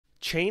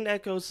Chain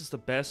Echoes is the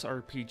best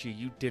RPG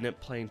you didn't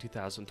play in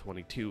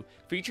 2022,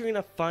 featuring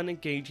a fun,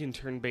 engaging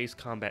turn-based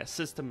combat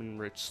system and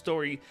rich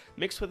story,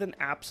 mixed with an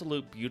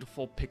absolute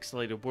beautiful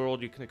pixelated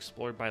world you can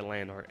explore by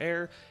land or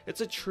air.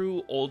 It's a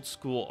true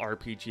old-school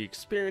RPG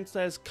experience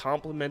that is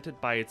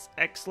complemented by its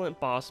excellent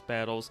boss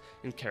battles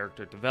and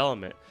character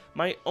development.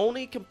 My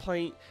only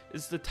complaint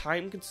is the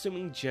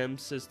time-consuming gem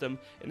system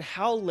and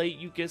how late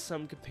you get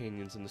some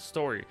companions in the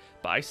story,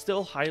 but I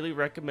still highly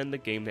recommend the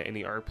game to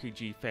any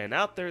RPG fan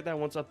out there that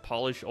wants a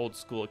polished old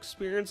school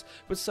experience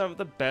with some of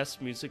the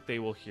best music they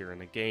will hear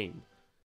in a game.